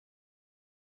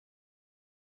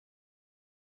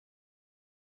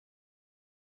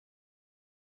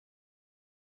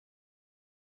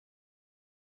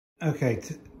Okay,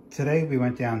 today we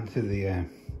went down to the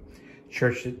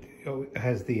church that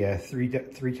has the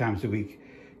three times a week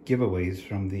giveaways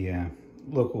from the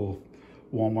local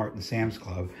Walmart and Sam's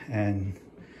Club, and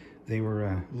they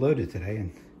were loaded today,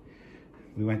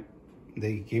 and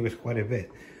they gave us quite a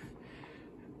bit.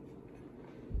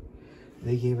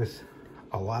 They gave us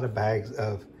a lot of bags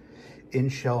of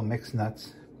in-shell mixed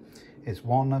nuts. It's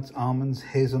walnuts, almonds,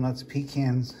 hazelnuts,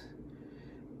 pecans,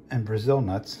 and Brazil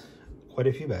nuts. Quite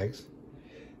a few bags.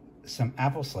 Some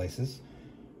apple slices.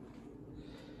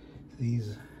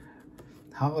 These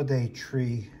holiday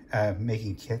tree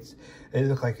making kits. They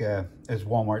look like as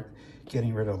Walmart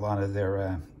getting rid of a lot of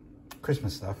their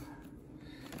Christmas stuff.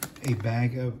 A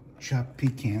bag of chopped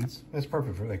pecans. That's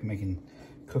perfect for like making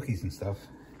cookies and stuff.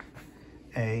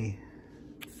 A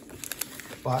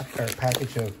box or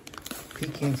package of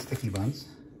pecan sticky buns.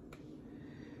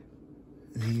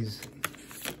 These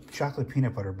chocolate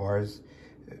peanut butter bars,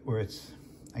 where it's,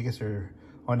 I guess they're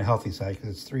on the healthy side because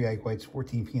it's 3 egg whites,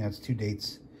 14 peanuts, 2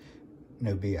 dates,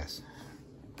 no BS.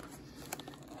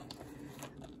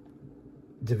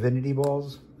 Divinity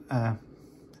balls. I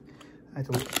have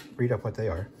to read up what they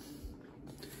are.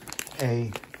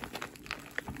 A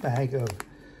bag of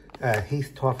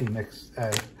Heath toffee mix,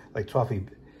 like toffee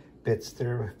bits.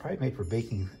 They're probably made for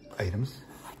baking items.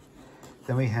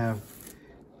 Then we have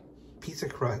pizza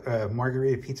crust,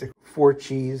 margarita pizza, 4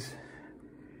 cheese,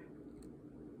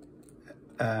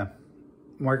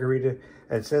 margarita.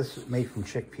 It says made from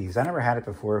chickpeas. I never had it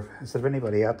before. So if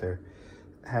anybody out there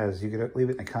has, you could leave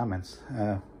it in the comments.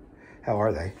 How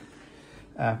are they?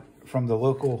 From the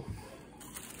local,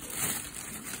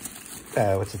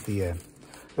 the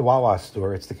Wawa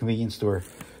store. It's the convenience store.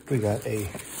 We got a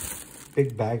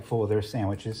big bag full of their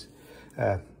sandwiches.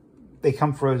 They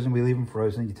come frozen. We leave them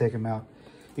frozen. You take them out.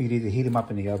 You can either heat them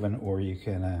up in the oven or you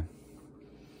can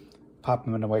pop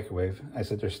them in the microwave. I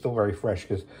said they're still very fresh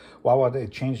because Wawa, they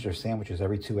change their sandwiches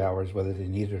every 2 hours, whether they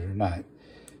need it or not.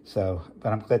 So,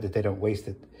 but I'm glad that they don't waste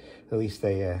it. At least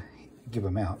they give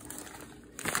them out.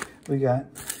 We got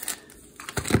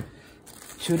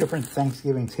 2 different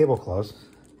Thanksgiving tablecloths.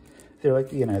 They're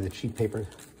like, you know, the cheap paper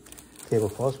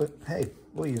tablecloths, but hey,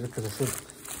 we'll use it because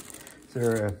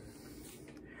they're a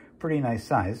pretty nice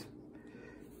size.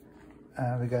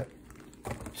 We got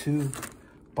 2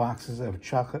 boxes of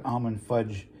chocolate almond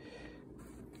fudge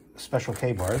Special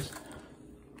K bars.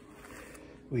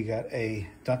 We got a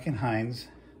Duncan Hines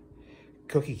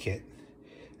cookie kit.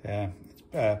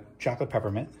 Chocolate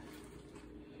peppermint.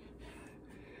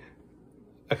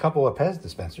 A couple of Pez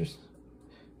dispensers.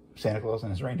 Santa Claus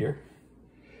and his reindeer.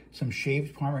 Some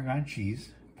shaved Parmesan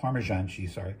cheese,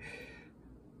 sorry.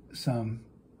 Some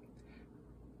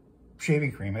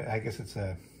shaving cream. I guess it's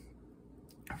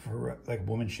for like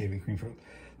woman's shaving cream for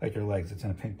like your legs. It's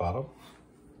in a pink bottle.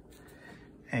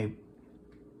 A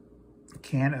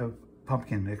can of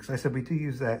pumpkin mix. I said we do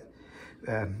use that.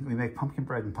 We make pumpkin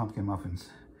bread and pumpkin muffins,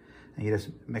 and you just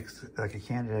mix like a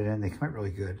can of it in. They come out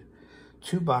really good.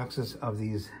 2 boxes of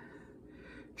these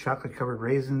chocolate covered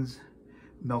raisins,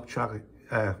 milk chocolate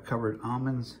covered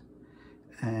almonds,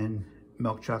 and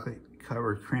milk chocolate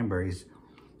covered cranberries.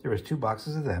 There was 2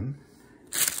 boxes of them.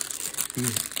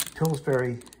 These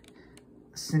Pillsbury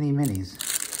Cine Minis.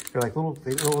 They're like little,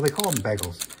 they call them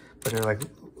bagels, but they're like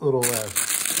little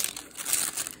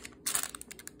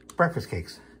breakfast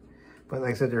cakes. But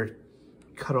like I said, they're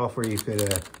cut off where you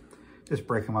could just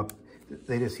break them up.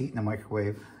 They just heat in the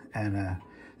microwave, and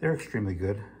they're extremely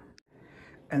good.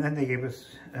 And then they gave us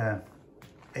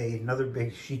another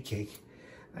big sheet cake.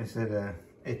 I said,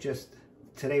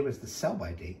 today was the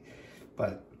sell-by date,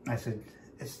 but I said,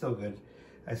 it's still good.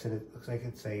 I said, it looks like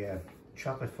it's a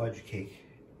chocolate fudge cake,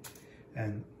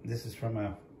 and this is from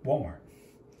Walmart.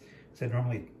 It said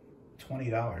normally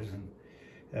 $20,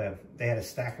 and they had a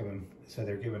stack of them, so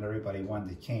they're giving everybody one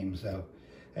that came, so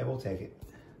hey, we'll take it.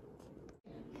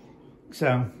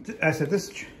 So I said,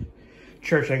 this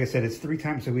church, like I said, it's 3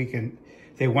 times a week, and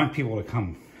they want people to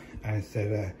come. I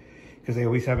said, because they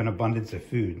always have an abundance of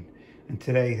food. And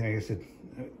today, like I said,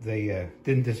 they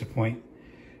didn't disappoint.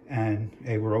 And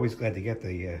hey, we're always glad to get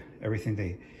the everything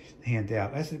they hand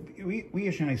out. I said, we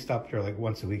usually stop there like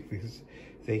once a week because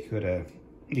they could,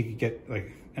 you could get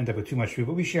like, end up with too much food,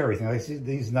 but we share everything. Like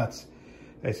these nuts,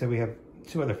 I said we have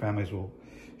 2 other families we'll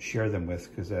share them with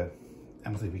because I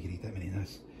don't think we could eat that many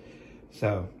nuts.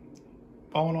 So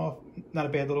all in all, not a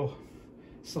bad little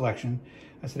selection.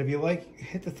 I said, if you like,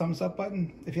 hit the thumbs up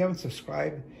button. If you haven't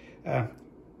subscribed,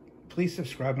 please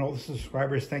subscribe. And all the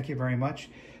subscribers, thank you very much.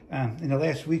 In the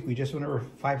last week, we just went over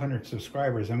 500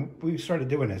 subscribers, and we started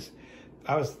doing this.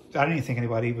 I didn't even think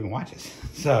anybody even watches.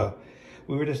 So,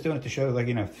 we were just doing it to show,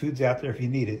 like, food's out there if you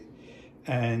need it.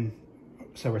 And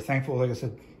so we're thankful, like I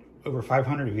said, over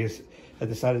 500 of you have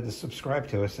decided to subscribe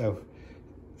to us. So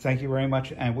thank you very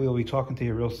much, and we will be talking to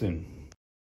you real soon.